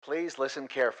Please listen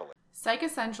carefully. Psych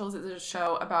Essentials is a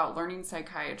show about learning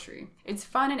psychiatry. It's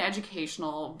fun and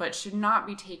educational, but should not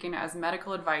be taken as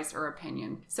medical advice or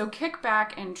opinion. So kick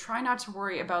back and try not to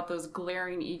worry about those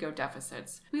glaring ego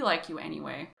deficits. We like you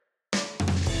anyway.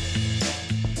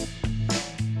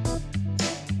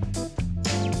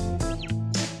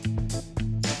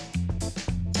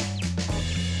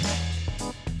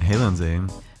 Hey, Lindsay.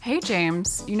 Hey,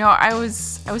 James. You know, I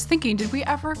was thinking, did we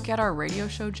ever get our radio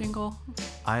show jingle?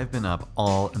 I've been up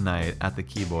all night at the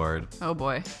keyboard. Oh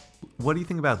boy. What do you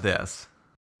think about this?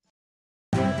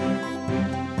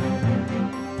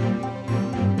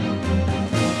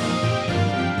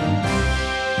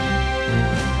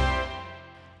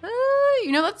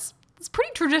 That's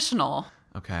pretty traditional.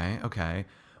 Okay.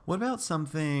 What about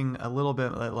something a little bit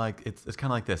like, it's kind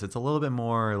of like this. It's a little bit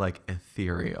more like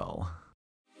ethereal.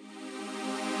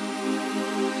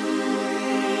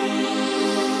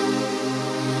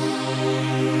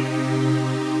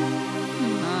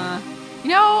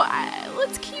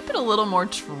 Let's keep it a little more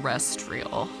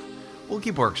terrestrial. We'll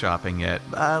keep workshopping it.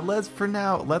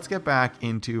 Let's get back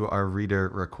into our reader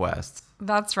requests.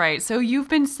 That's right. So you've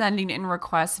been sending in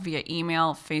requests via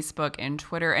email, Facebook, and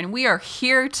Twitter, and we are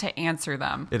here to answer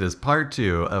them. It is part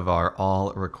 2 of our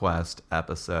all request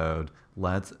episode.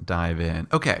 Let's dive in.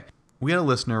 Okay, we had a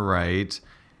listener write,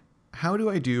 how do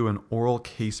I do an oral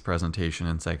case presentation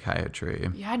in psychiatry?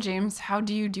 Yeah, James, how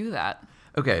do you do that?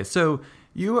 Okay, so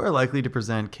you are likely to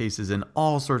present cases in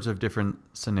all sorts of different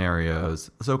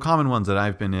scenarios. So common ones that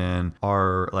I've been in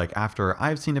are like after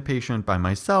I've seen a patient by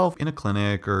myself in a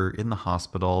clinic or in the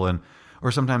hospital,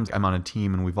 or sometimes I'm on a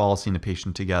team and we've all seen a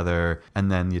patient together,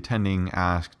 and then the attending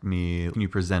asked me, can you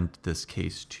present this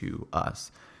case to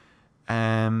us?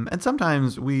 And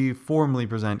sometimes we formally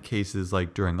present cases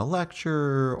like during a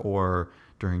lecture or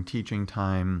during teaching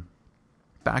time.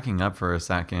 Backing up for a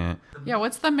second. Yeah,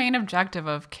 what's the main objective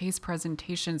of case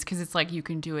presentations? Because it's like you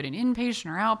can do it in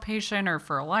inpatient or outpatient or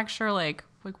for a lecture. Like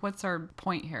what's our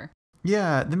point here?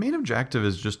 Yeah, the main objective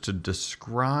is just to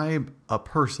describe a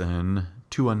person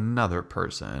to another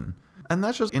person. And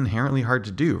that's just inherently hard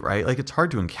to do, right? Like it's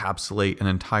hard to encapsulate an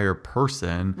entire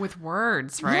person. With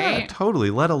words, right? Yeah,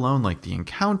 totally. Let alone like the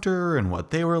encounter and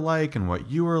what they were like and what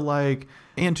you were like.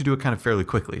 And to do it kind of fairly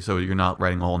quickly, so you're not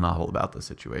writing a whole novel about the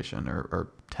situation or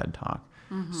TED Talk.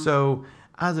 Mm-hmm. So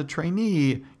as a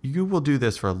trainee, you will do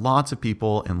this for lots of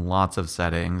people in lots of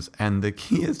settings. And the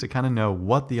key is to kind of know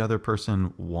what the other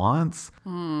person wants.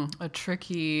 A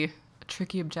tricky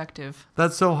objective.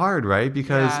 That's so hard, right?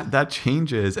 Because that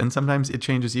changes. And sometimes it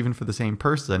changes even for the same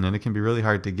person. And it can be really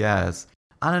hard to guess.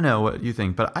 I don't know what you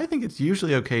think, but I think it's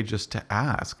usually okay just to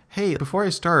ask, hey, before I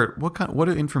start, what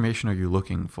information are you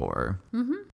looking for?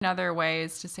 Mm-hmm. Another way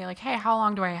is to say like, hey, how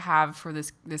long do I have for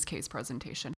this case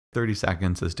presentation? 30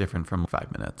 seconds is different from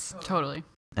 5 minutes. Totally.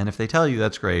 And if they tell you,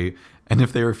 that's great. And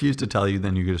if they refuse to tell you,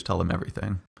 then you can just tell them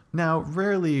everything. Now,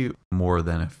 rarely more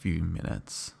than a few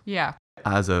minutes. Yeah.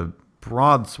 As a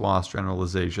broad swath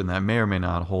generalization that may or may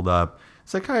not hold up,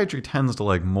 psychiatry tends to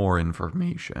like more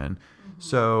information.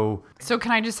 So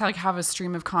can I just like have a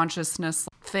stream of consciousness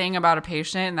thing about a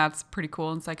patient, and that's pretty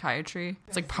cool in psychiatry?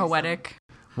 It's like poetic.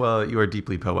 Well, you are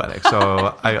deeply poetic,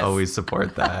 so I always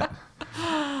support that.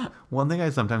 One thing I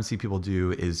sometimes see people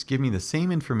do is give me the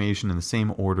same information in the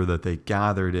same order that they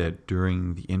gathered it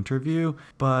during the interview,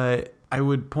 but I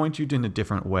would point you in a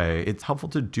different way. It's helpful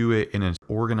to do it in an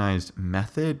organized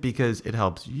method because it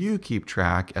helps you keep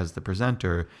track as the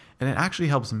presenter, and it actually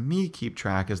helps me keep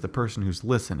track as the person who's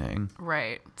listening.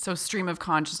 Right. So stream of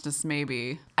consciousness,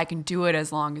 maybe. I can do it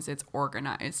as long as it's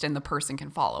organized and the person can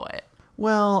follow it.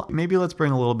 Well, maybe let's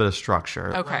bring a little bit of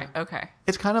structure. Okay.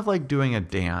 It's kind of like doing a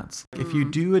dance. If you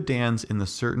do a dance in the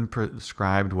certain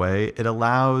prescribed way, it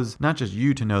allows not just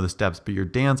you to know the steps, but your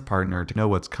dance partner to know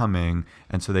what's coming,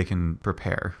 and so they can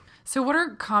prepare. So what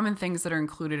are common things that are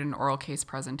included in oral case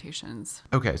presentations?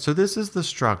 Okay, so this is the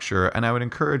structure, and I would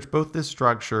encourage both this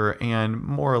structure and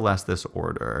more or less this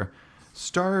order.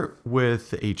 Start with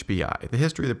the HBI, the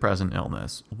history of the present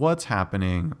illness. What's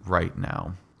happening right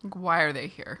now? Why are they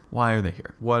here? Why are they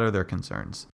here? What are their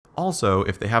concerns? Also,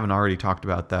 if they haven't already talked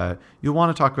about that, you'll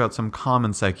want to talk about some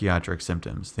common psychiatric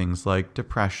symptoms, things like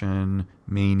depression,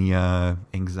 mania,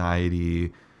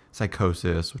 anxiety,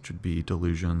 psychosis, which would be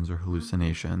delusions or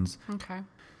hallucinations. Okay.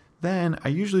 Then I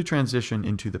usually transition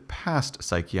into the past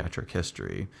psychiatric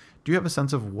history. Do you have a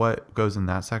sense of what goes in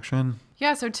that section?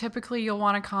 Yeah, so typically you'll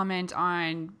want to comment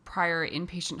on prior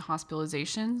inpatient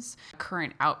hospitalizations,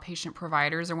 current outpatient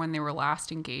providers or when they were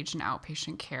last engaged in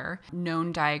outpatient care,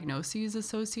 known diagnoses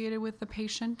associated with the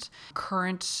patient,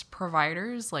 current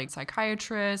providers like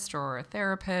psychiatrist or a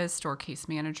therapist or case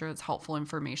manager. That's helpful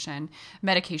information.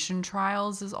 Medication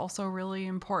trials is also really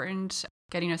important.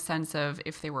 Getting a sense of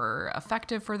if they were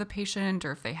effective for the patient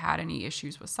or if they had any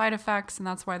issues with side effects and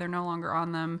that's why they're no longer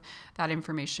on them. That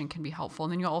information can be helpful.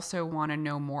 And then you also want to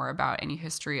know more about any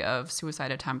history of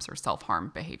suicide attempts or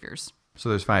self-harm behaviors. So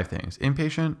there's 5 things: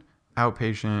 inpatient,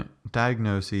 outpatient,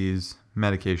 diagnoses,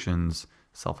 medications,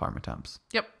 self-harm attempts.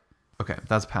 Yep. Okay,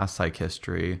 that's past psych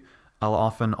history. I'll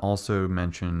often also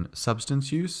mention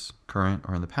substance use, current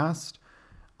or in the past.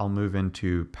 I'll move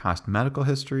into past medical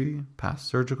history, past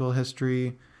surgical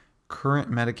history,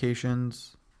 current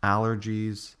medications,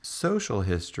 allergies, social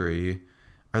history.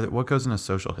 What goes into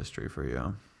social history for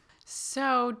you?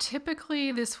 So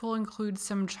typically this will include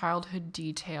some childhood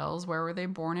details. Where were they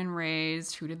born and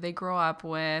raised? Who did they grow up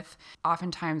with?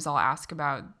 Oftentimes I'll ask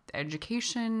about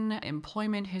education,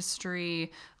 employment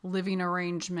history, living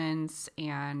arrangements,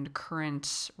 and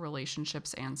current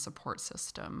relationships and support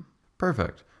system.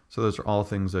 Perfect. So those are all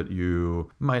things that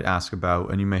you might ask about,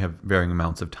 and you may have varying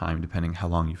amounts of time depending how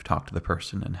long you've talked to the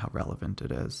person and how relevant it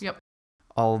is. Yep.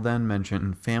 I'll then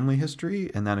mention family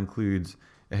history, and that includes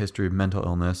a history of mental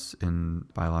illness in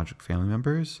biologic family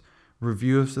members,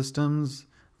 review of systems,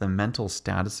 the mental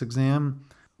status exam,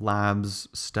 labs,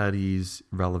 studies,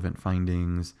 relevant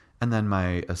findings, and then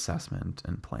my assessment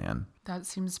and plan. That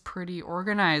seems pretty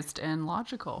organized and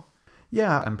logical.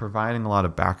 Yeah, I'm providing a lot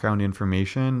of background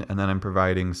information, and then I'm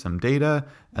providing some data,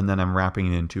 and then I'm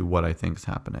wrapping it into what I think is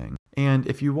happening. And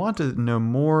if you want to know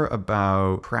more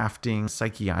about crafting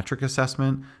psychiatric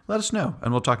assessment, let us know,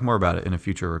 and we'll talk more about it in a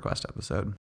future request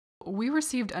episode. We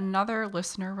received another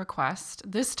listener request,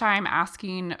 this time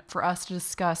asking for us to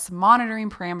discuss monitoring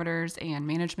parameters and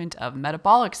management of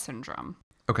metabolic syndrome.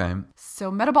 Okay. So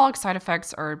metabolic side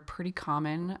effects are pretty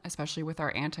common, especially with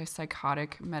our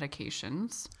antipsychotic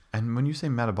medications. And when you say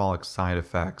metabolic side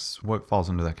effects, what falls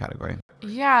into that category?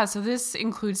 Yeah, so this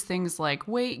includes things like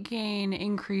weight gain,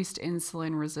 increased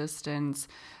insulin resistance,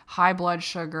 high blood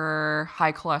sugar,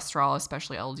 high cholesterol,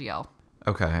 especially LDL.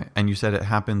 Okay. And you said it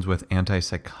happens with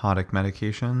antipsychotic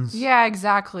medications? Yeah,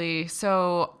 exactly.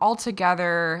 So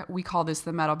altogether, we call this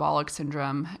the metabolic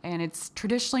syndrome, and it's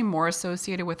traditionally more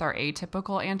associated with our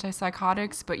atypical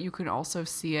antipsychotics, but you can also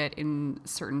see it in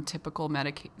certain typical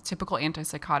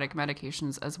antipsychotic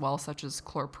medications as well, such as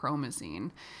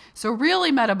chlorpromazine. So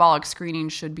really, metabolic screening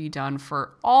should be done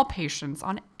for all patients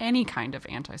on any kind of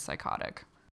antipsychotic.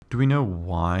 Do we know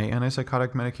why antipsychotic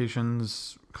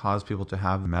medications cause people to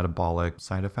have metabolic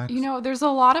side effects? You know, there's a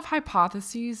lot of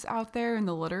hypotheses out there in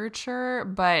the literature,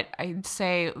 but I'd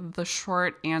say the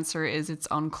short answer is it's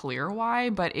unclear why,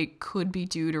 but it could be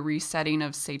due to resetting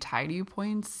of satiety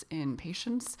points in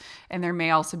patients. And there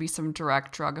may also be some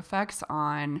direct drug effects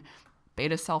on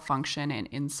beta cell function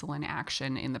and insulin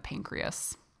action in the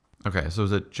pancreas. Okay, so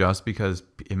is it just because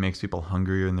it makes people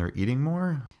hungrier and they're eating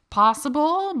more?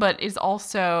 Possible, but is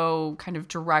also kind of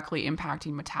directly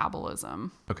impacting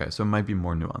metabolism. Okay, so it might be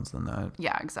more nuanced than that.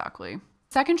 Yeah, exactly.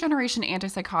 Second generation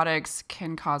antipsychotics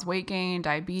can cause weight gain,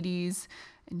 diabetes,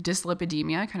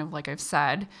 dyslipidemia, kind of like I've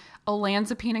said.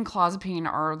 Olanzapine and clozapine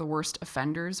are the worst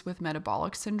offenders with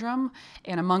metabolic syndrome.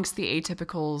 And amongst the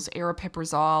atypicals,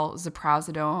 aripiprazole,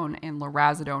 ziprasidone, and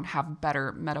lurasidone have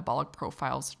better metabolic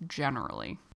profiles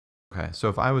generally. Okay, so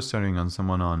if I was starting on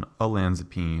someone on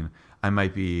olanzapine, I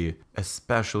might be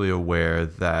especially aware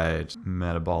that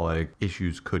metabolic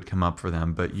issues could come up for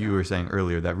them. But you were saying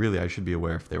earlier that really I should be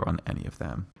aware if they were on any of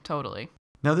them. Totally.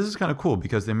 Now, this is kind of cool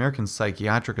because the American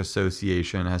Psychiatric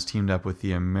Association has teamed up with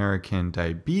the American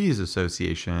Diabetes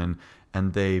Association,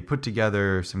 and they put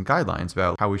together some guidelines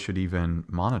about how we should even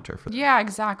monitor for them. Yeah,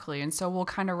 exactly. And so we'll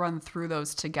kind of run through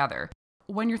those together.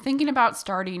 When you're thinking about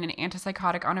starting an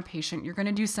antipsychotic on a patient, you're going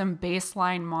to do some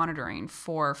baseline monitoring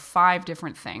for 5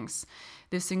 different things.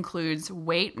 This includes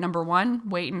weight, number 1,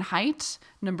 weight and height,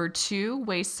 number 2,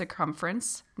 waist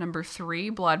circumference, number 3,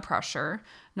 blood pressure,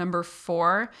 number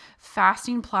 4,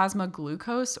 fasting plasma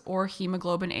glucose or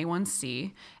hemoglobin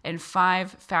A1C, and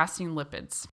 5, fasting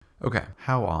lipids. Okay,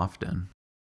 how often?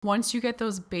 Once you get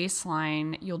those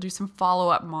baseline, you'll do some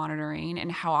follow-up monitoring,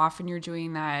 and how often you're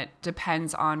doing that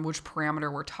depends on which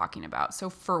parameter we're talking about. So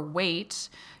for weight,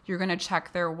 you're going to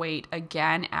check their weight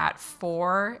again at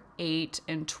 4, 8,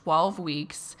 and 12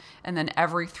 weeks, and then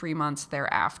every 3 months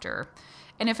thereafter.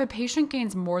 And if a patient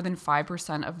gains more than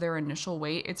 5% of their initial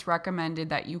weight, it's recommended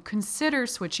that you consider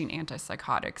switching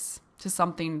antipsychotics to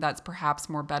something that's perhaps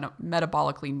more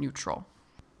metabolically neutral.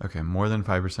 Okay, more than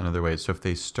 5% of their weight. So if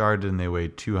they started and they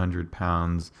weighed 200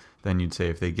 pounds, then you'd say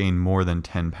if they gain more than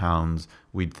 10 pounds,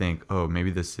 we'd think, oh,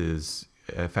 maybe this is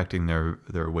affecting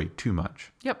their weight too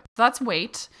much. Yep, that's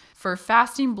weight. For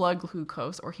fasting blood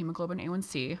glucose or hemoglobin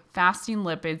A1C, fasting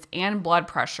lipids, and blood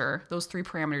pressure, those 3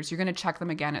 parameters, you're going to check them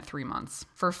again at 3 months.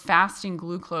 For fasting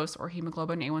glucose or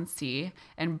hemoglobin A1C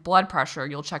and blood pressure,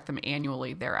 you'll check them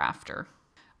annually thereafter.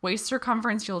 Waist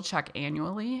circumference, you'll check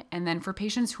annually. And then for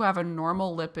patients who have a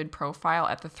normal lipid profile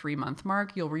at the 3-month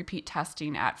mark, you'll repeat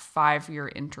testing at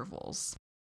 5-year intervals.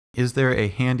 Is there a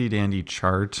handy dandy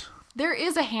chart? There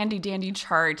is a handy dandy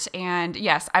chart. And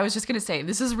yes, I was just going to say,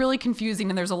 this is really confusing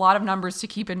and there's a lot of numbers to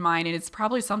keep in mind. And it's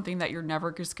probably something that you're never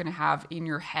just going to have in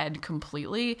your head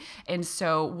completely. And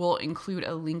so we'll include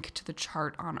a link to the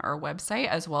chart on our website,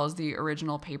 as well as the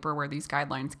original paper where these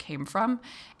guidelines came from.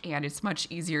 And it's much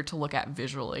easier to look at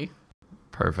visually.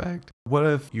 Perfect. What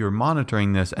if you're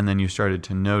monitoring this and then you started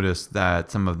to notice that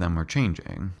some of them were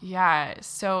changing? Yeah.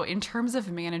 So in terms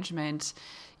of management,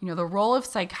 the role of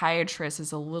psychiatrists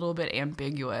is a little bit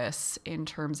ambiguous in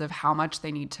terms of how much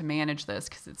they need to manage this,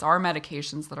 because it's our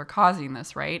medications that are causing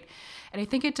this, right? And I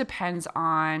think it depends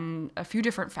on a few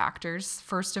different factors,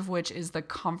 first of which is the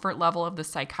comfort level of the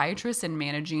psychiatrist in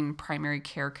managing primary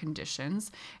care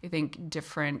conditions. I think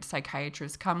different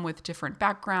psychiatrists come with different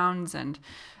backgrounds, and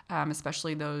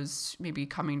especially those maybe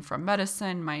coming from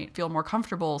medicine might feel more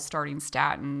comfortable starting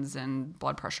statins and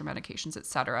blood pressure medications,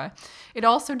 etc. It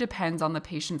also depends on the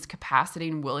patient's capacity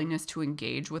and willingness to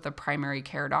engage with a primary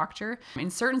care doctor. In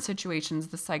certain situations,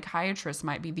 the psychiatrist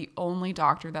might be the only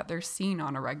doctor that they're seeing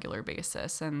on a regular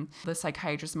basis, and the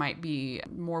psychiatrist might be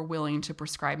more willing to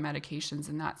prescribe medications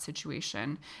in that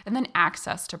situation. And then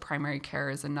access to primary care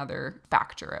is another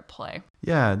factor at play.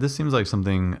 Yeah, this seems like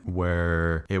something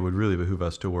where it would really behoove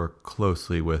us to work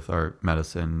closely with our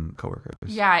medicine coworkers.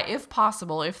 Yeah, if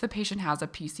possible, if the patient has a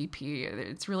PCP,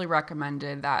 it's really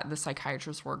recommended that the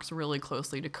psychiatrist works really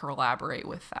closely to collaborate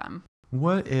with them.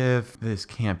 What if this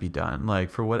can't be done?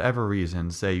 Like, for whatever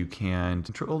reason, say you can't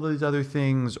control these other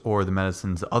things, or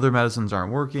the other medicines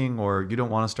aren't working, or you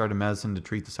don't want to start a medicine to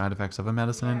treat the side effects of a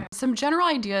medicine? Some general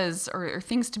ideas or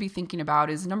things to be thinking about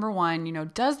is, number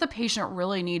one, does the patient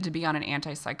really need to be on an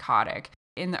antipsychotic?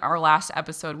 In our last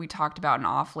episode, we talked about an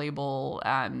off-label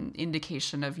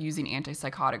indication of using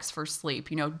antipsychotics for sleep.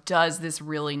 Does this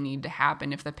really need to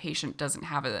happen if the patient doesn't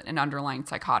have an underlying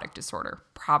psychotic disorder?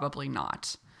 Probably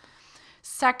not.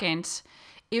 Second,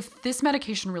 if this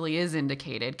medication really is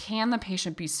indicated, can the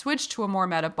patient be switched to a more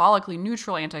metabolically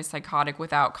neutral antipsychotic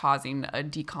without causing a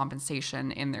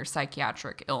decompensation in their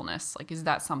psychiatric illness? Is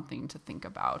that something to think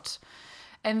about?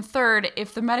 And third,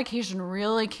 if the medication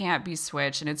really can't be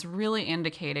switched and it's really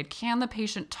indicated, can the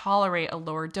patient tolerate a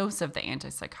lower dose of the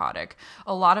antipsychotic?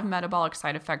 A lot of metabolic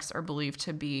side effects are believed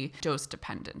to be dose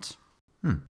dependent.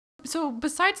 So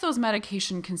besides those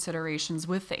medication considerations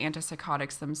with the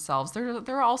antipsychotics themselves, there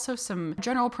are also some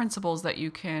general principles that you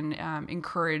can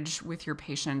encourage with your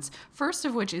patients. First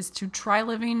of which is to try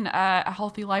living a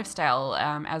healthy lifestyle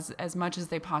as much as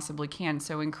they possibly can.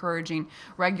 So encouraging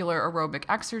regular aerobic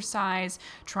exercise,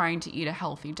 trying to eat a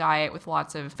healthy diet with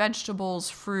lots of vegetables,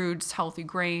 fruits, healthy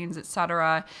grains,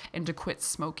 etc., and to quit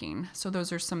smoking. So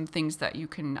those are some things that you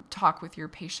can talk with your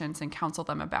patients and counsel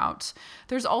them about.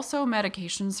 There's also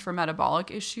medications for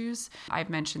metabolic issues. I've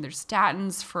mentioned there's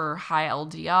statins for high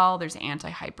LDL, there's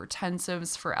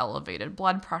antihypertensives for elevated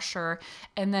blood pressure,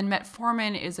 and then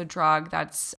metformin is a drug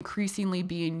that's increasingly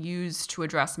being used to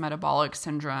address metabolic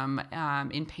syndrome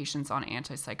in patients on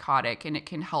antipsychotic, and it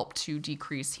can help to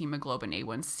decrease hemoglobin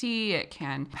A1C, it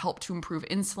can help to improve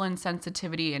insulin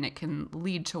sensitivity, and it can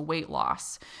lead to weight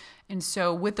loss. And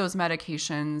so with those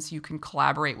medications, you can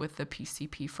collaborate with the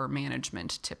PCP for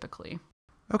management typically.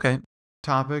 Okay.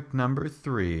 Topic number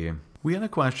 3. We had a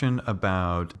question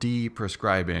about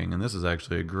de-prescribing, and this is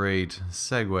actually a great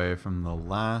segue from the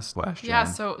last question. Yeah,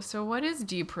 so what is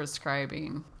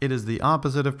de-prescribing? It is the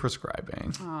opposite of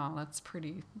prescribing. Oh, that's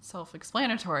pretty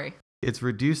self-explanatory. It's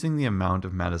reducing the amount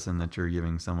of medicine that you're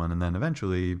giving someone and then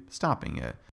eventually stopping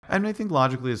it. And I think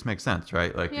logically this makes sense,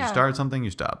 right? You start something, you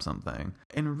stop something.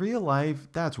 In real life,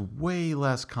 that's way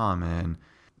less common.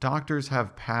 Doctors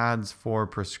have pads for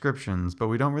prescriptions, but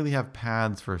we don't really have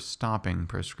pads for stopping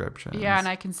prescriptions. Yeah, and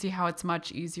I can see how it's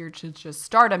much easier to just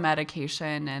start a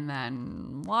medication and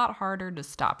then a lot harder to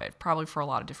stop it, probably for a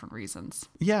lot of different reasons.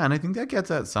 Yeah, and I think that gets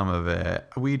at some of it.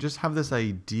 We just have this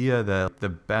idea that the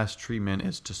best treatment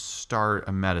is to start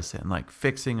a medicine, like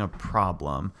fixing a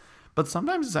problem. But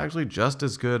sometimes it's actually just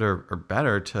as good or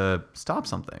better to stop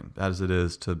something as it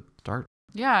is to start.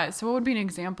 Yeah. So what would be an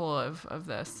example of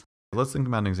this? Let's think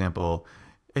about an example.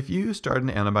 If you start an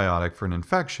antibiotic for an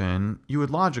infection, you would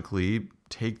logically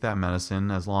take that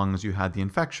medicine as long as you had the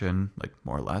infection, like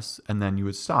more or less, and then you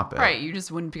would stop it. Right. You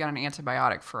just wouldn't be on an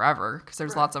antibiotic forever because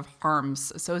there's lots of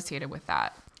harms associated with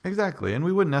that. Exactly. And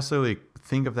we wouldn't necessarily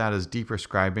think of that as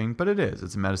deprescribing, but it is.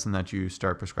 It's a medicine that you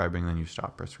start prescribing, then you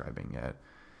stop prescribing it.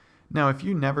 Now, if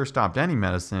you never stopped any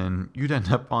medicine, you'd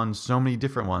end up on so many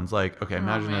different ones. Like, okay,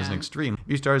 imagine as an extreme.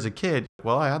 You start as a kid.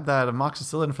 Well, I had that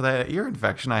amoxicillin for that ear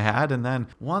infection I had. And then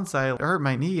once I hurt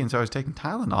my knee, and so I was taking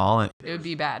Tylenol. And it would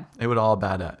be bad. It would all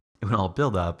bad up. It would all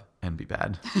build up and be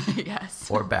bad.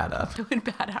 Yes. Or bad up. It would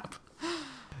bad up.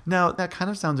 Now, that kind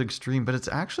of sounds extreme, but it's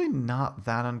actually not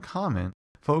that uncommon.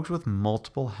 Folks with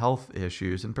multiple health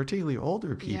issues, and particularly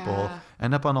older people,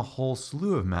 end up on a whole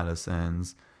slew of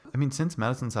medicines. I mean, since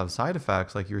medicines have side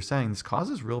effects, like you were saying, this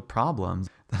causes real problems.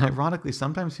 Then ironically,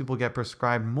 sometimes people get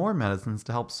prescribed more medicines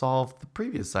to help solve the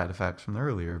previous side effects from the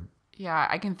earlier. Yeah,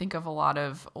 I can think of a lot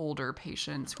of older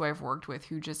patients who I've worked with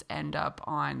who just end up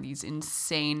on these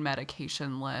insane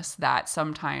medication lists that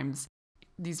sometimes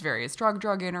these various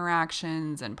drug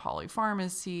interactions and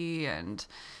polypharmacy, and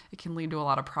it can lead to a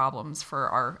lot of problems for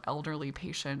our elderly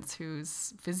patients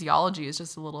whose physiology is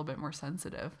just a little bit more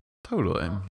sensitive. Totally.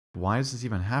 Why does this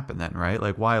even happen then, right?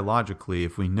 Like, why logically,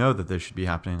 if we know that this should be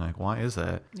happening, like, why is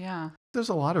it? Yeah. There's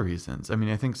a lot of reasons. I mean,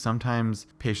 I think sometimes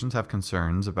patients have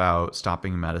concerns about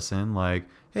stopping medicine, like,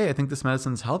 hey, I think this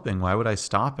medicine's helping. Why would I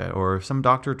stop it? Or if some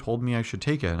doctor told me I should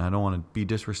take it and I don't want to be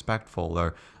disrespectful,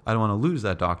 or I don't want to lose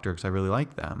that doctor because I really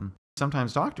like them.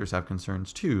 Sometimes doctors have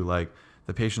concerns too, like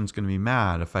the patient's going to be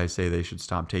mad if I say they should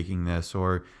stop taking this.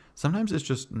 Or sometimes it's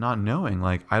just not knowing,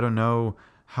 like, I don't know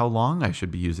how long I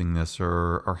should be using this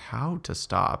or how to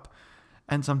stop.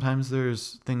 And sometimes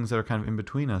there's things that are kind of in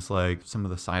between us, like some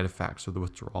of the side effects or the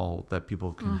withdrawal that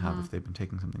people can have if they've been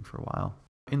taking something for a while.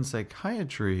 In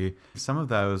psychiatry, some of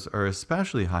those are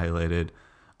especially highlighted.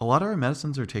 A lot of our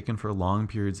medicines are taken for long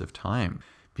periods of time.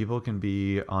 People can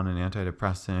be on an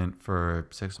antidepressant for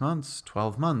 6 months,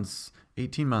 12 months,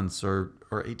 18 months, or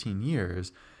 18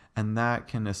 years. And that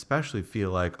can especially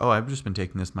feel like, oh, I've just been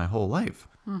taking this my whole life.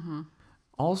 Mm-hmm.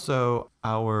 Also,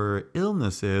 our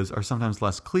illnesses are sometimes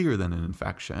less clear than an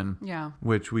infection,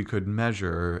 which we could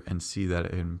measure and see that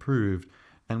it improved.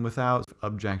 And without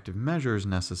objective measures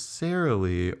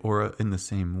necessarily, or in the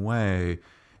same way,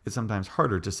 it's sometimes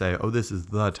harder to say, oh, this is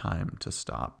the time to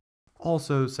stop.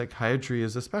 Also, psychiatry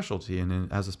is a specialty,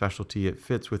 and as a specialty, it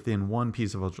fits within one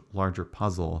piece of a larger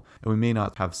puzzle, and we may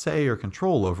not have say or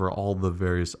control over all the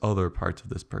various other parts of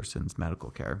this person's medical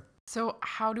care. So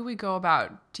how do we go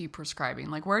about deprescribing?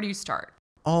 Like, where do you start?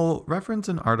 I'll reference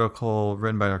an article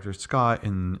written by Dr. Scott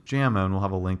in JAMA, and we'll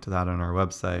have a link to that on our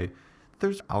website.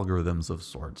 There's algorithms of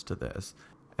sorts to this,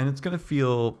 and it's going to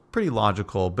feel pretty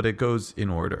logical, but it goes in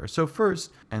order. So first,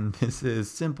 and this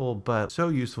is simple but so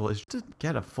useful, is to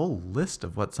get a full list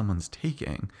of what someone's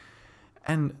taking.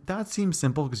 And that seems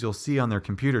simple because you'll see on their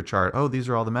computer chart, oh, these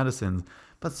are all the medicines.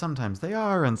 But sometimes they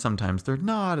are, and sometimes they're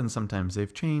not, and sometimes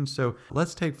they've changed. So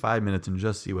let's take 5 minutes and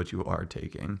just see what you are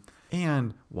taking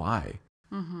and why.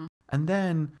 Mm-hmm. And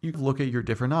then you look at your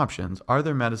different options. Are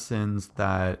there medicines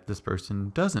that this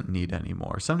person doesn't need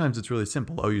anymore? Sometimes it's really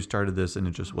simple. Oh, you started this and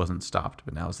it just wasn't stopped,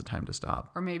 but now is the time to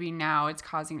stop. Or maybe now it's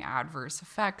causing adverse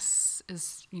effects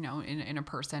in a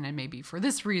person, and maybe for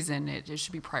this reason it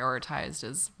should be prioritized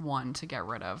as one to get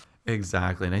rid of.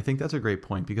 Exactly. And I think that's a great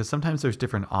point because sometimes there's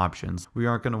different options. We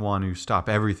aren't going to want to stop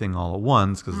everything all at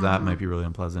once because that might be really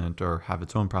unpleasant or have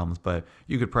its own problems, but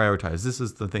you could prioritize. This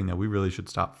is the thing that we really should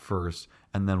stop first,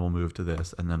 and then we'll move to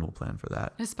this, and then we'll plan for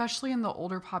that. Especially in the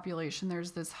older population,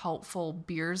 there's this helpful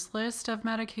Beers list of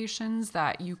medications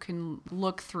that you can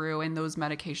look through, and those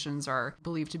medications are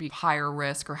believed to be higher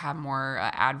risk or have more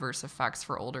adverse effects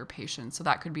for older patients. So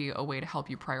that could be a way to help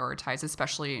you prioritize,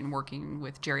 especially in working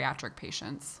with geriatric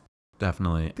patients.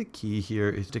 Definitely. The key here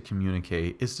is to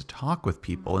communicate, is to talk with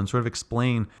people and sort of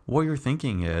explain what your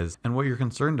thinking is and what you're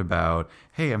concerned about.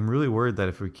 Hey, I'm really worried that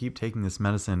if we keep taking this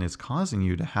medicine, it's causing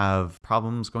you to have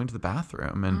problems going to the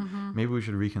bathroom, and maybe we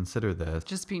should reconsider this.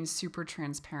 Just being super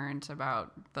transparent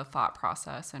about the thought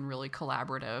process and really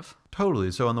collaborative.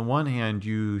 Totally. So on the one hand,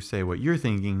 you say what you're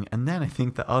thinking, and then I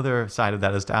think the other side of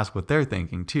that is to ask what they're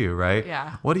thinking too, right?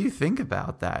 Yeah. What do you think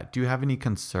about that? Do you have any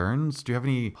concerns? Do you have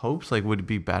any hopes? Like, would it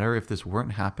be better if this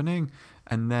weren't happening?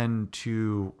 And then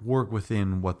to work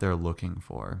within what they're looking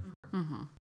for. Mm-hmm.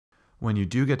 When you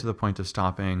do get to the point of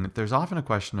stopping, there's often a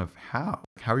question of how.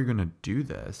 How are you going to do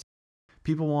this?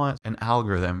 People want an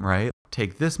algorithm, right?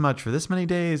 take this much for this many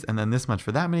days, and then this much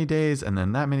for that many days, and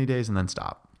then that many days, and then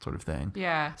stop, sort of thing.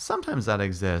 Yeah. Sometimes that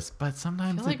exists, but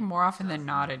sometimes I feel like more often than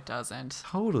not it doesn't.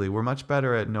 Totally. We're much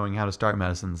better at knowing how to start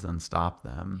medicines than stop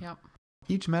them. Yep.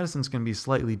 Each medicine's going to be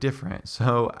slightly different.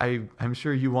 So I'm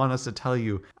sure you want us to tell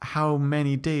you how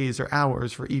many days or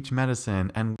hours for each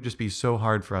medicine, and it would just be so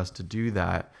hard for us to do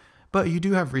that. But you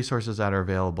do have resources that are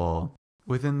available.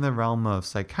 Within the realm of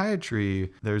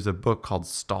psychiatry, there's a book called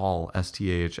STAHL,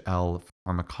 S-T-A-H-L,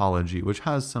 Pharmacology, which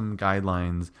has some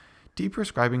guidelines.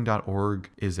 Deprescribing.org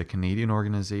is a Canadian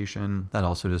organization that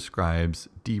also describes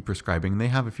deprescribing. They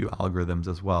have a few algorithms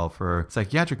as well for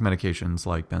psychiatric medications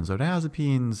like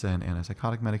benzodiazepines and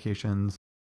antipsychotic medications.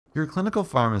 Your clinical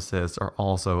pharmacists are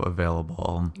also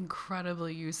available.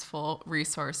 Incredibly useful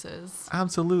resources.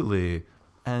 Absolutely.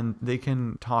 And they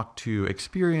can talk to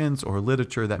experience or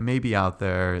literature that may be out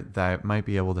there that might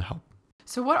be able to help.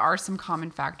 So what are some common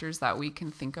factors that we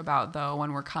can think about, though,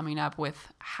 when we're coming up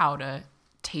with how to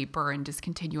taper and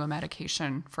discontinue a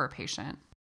medication for a patient?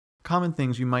 Common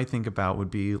things you might think about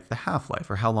would be the half-life,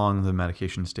 or how long the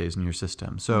medication stays in your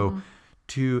system. So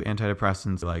two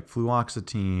antidepressants like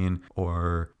fluoxetine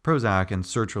or Prozac and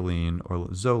sertraline or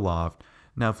Zoloft.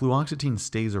 Now, fluoxetine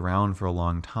stays around for a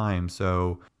long time,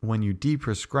 so when you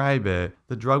deprescribe it,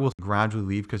 the drug will gradually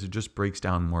leave because it just breaks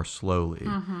down more slowly.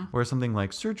 Whereas something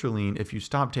like sertraline, if you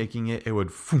stop taking it, it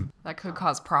would... That could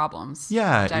cause problems.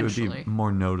 Yeah, it would be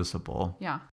more noticeable.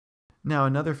 Yeah. Now,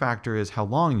 another factor is how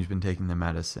long you've been taking the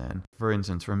medicine. For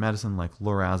instance, for a medicine like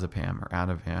lorazepam or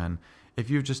Ativan, if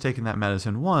you've just taken that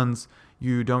medicine once,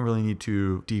 you don't really need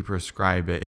to deprescribe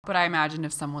it. But I imagine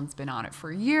if someone's been on it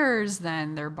for years,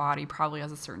 then their body probably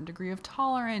has a certain degree of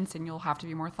tolerance, and you'll have to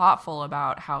be more thoughtful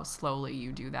about how slowly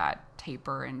you do that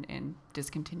taper and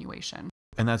discontinuation.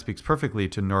 And that speaks perfectly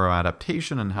to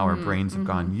neuroadaptation and how our brains have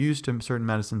gotten used to certain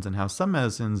medicines, and how some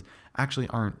medicines actually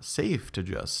aren't safe to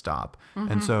just stop.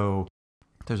 And so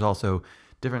there's also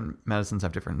different medicines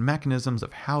have different mechanisms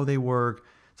of how they work.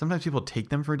 Sometimes people take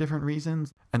them for different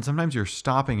reasons, and sometimes you're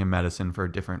stopping a medicine for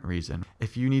a different reason.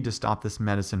 If you need to stop this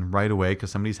medicine right away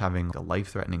because somebody's having a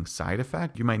life-threatening side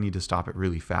effect, you might need to stop it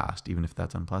really fast, even if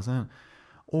that's unpleasant.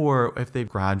 Or if they've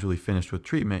gradually finished with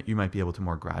treatment, you might be able to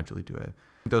more gradually do it.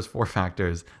 Those four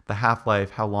factors, the half-life,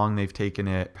 how long they've taken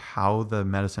it, how the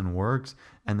medicine works,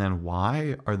 and then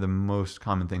why, are the most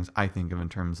common things I think of in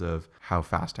terms of how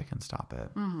fast I can stop it.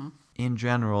 In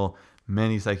general,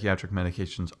 many psychiatric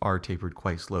medications are tapered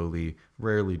quite slowly.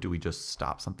 Rarely do we just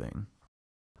stop something.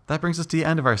 That brings us to the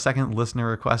end of our second listener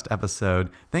request episode.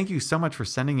 Thank you so much for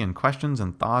sending in questions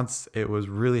and thoughts. It was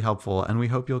really helpful, and we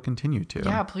hope you'll continue to.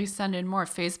 Yeah, please send in more.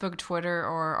 Facebook, Twitter,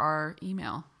 or our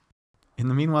email. In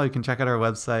the meanwhile, you can check out our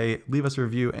website, leave us a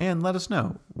review, and let us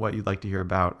know what you'd like to hear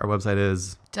about. Our website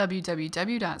is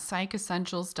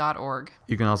www.psychessentials.org.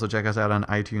 You can also check us out on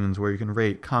iTunes, where you can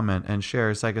rate, comment, and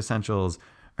share Psych Essentials.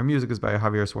 Our music is by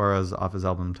Javier Suarez off his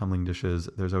album Tumbling Dishes.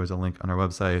 There's always a link on our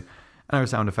website. And our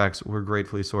sound effects were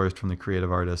gratefully sourced from the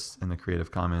creative artists in the Creative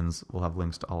Commons. We'll have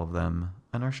links to all of them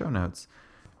in our show notes.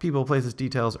 People, places,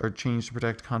 details are changed to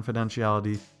protect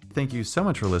confidentiality. Thank you so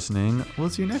much for listening. We'll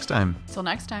see you next time. Till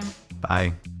next time.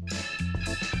 Bye.